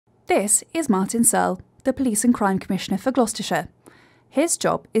This is Martin Searle, the Police and Crime Commissioner for Gloucestershire. His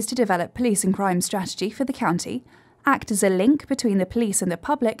job is to develop police and crime strategy for the county, act as a link between the police and the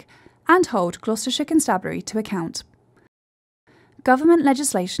public, and hold Gloucestershire Constabulary to account. Government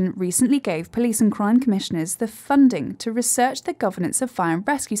legislation recently gave police and crime commissioners the funding to research the governance of fire and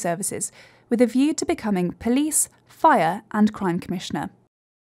rescue services, with a view to becoming police, fire and crime commissioner.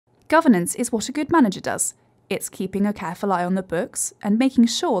 Governance is what a good manager does. It's keeping a careful eye on the books and making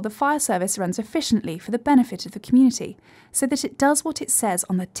sure the fire service runs efficiently for the benefit of the community, so that it does what it says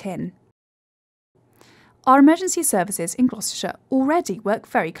on the tin. Our emergency services in Gloucestershire already work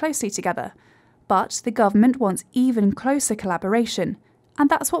very closely together, but the government wants even closer collaboration, and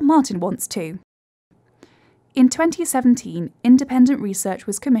that's what Martin wants too. In 2017, independent research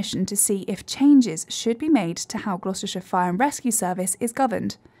was commissioned to see if changes should be made to how Gloucestershire Fire and Rescue Service is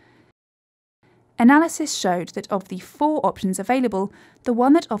governed. Analysis showed that of the 4 options available, the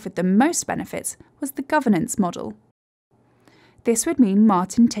one that offered the most benefits was the governance model. This would mean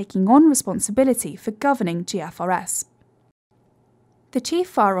Martin taking on responsibility for governing GFRS. The Chief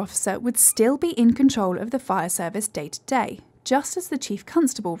Fire Officer would still be in control of the fire service day to day, just as the Chief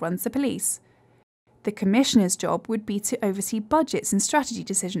Constable runs the police. The Commissioner's job would be to oversee budgets and strategy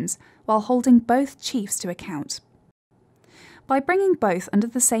decisions, while holding both chiefs to account. By bringing both under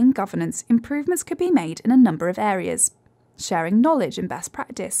the same governance, improvements could be made in a number of areas: sharing knowledge and best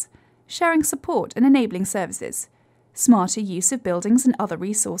practice, sharing support and enabling services, smarter use of buildings and other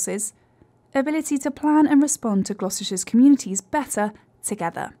resources, ability to plan and respond to Gloucestershire's communities better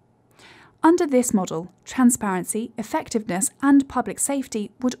together. Under this model, transparency, effectiveness and public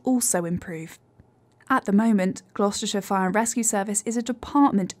safety would also improve. At the moment, Gloucestershire Fire and Rescue Service is a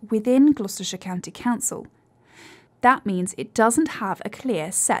department within Gloucestershire County Council. That means it doesn't have a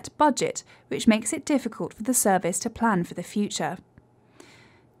clear set budget, which makes it difficult for the service to plan for the future.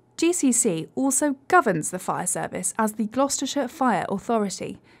 GCC also governs the fire service as the Gloucestershire Fire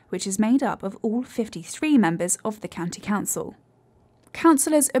Authority, which is made up of all 53 members of the County Council.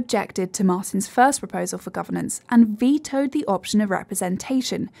 Councillors objected to Martin's first proposal for governance and vetoed the option of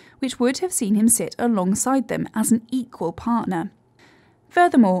representation, which would have seen him sit alongside them as an equal partner.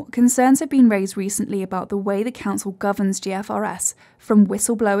 Furthermore, concerns have been raised recently about the way the council governs GFRS, from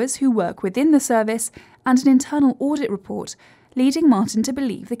whistleblowers who work within the service and an internal audit report, leading Martin to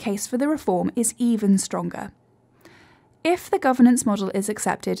believe the case for the reform is even stronger. If the governance model is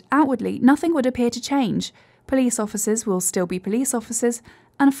accepted, outwardly nothing would appear to change. Police officers will still be police officers,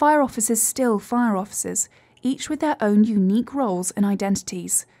 and fire officers still fire officers, each with their own unique roles and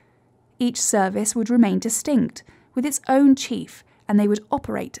identities. Each service would remain distinct, with its own chief, and they would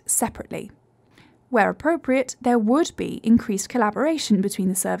operate separately. Where appropriate, there would be increased collaboration between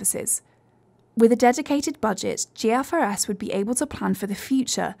the services. With a dedicated budget, GFRS would be able to plan for the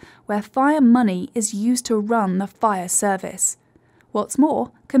future, where fire money is used to run the fire service. What's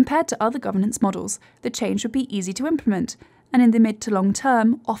more, compared to other governance models, the change would be easy to implement, and in the mid to long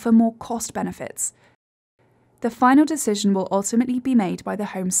term, offer more cost benefits. The final decision will ultimately be made by the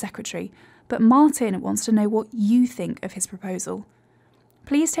Home Secretary, but Martin wants to know what you think of his proposal.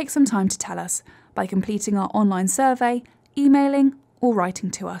 Please take some time to tell us by completing our online survey, emailing or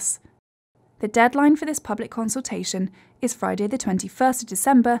writing to us. The deadline for this public consultation is Friday the 21st of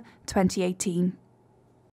December 2018.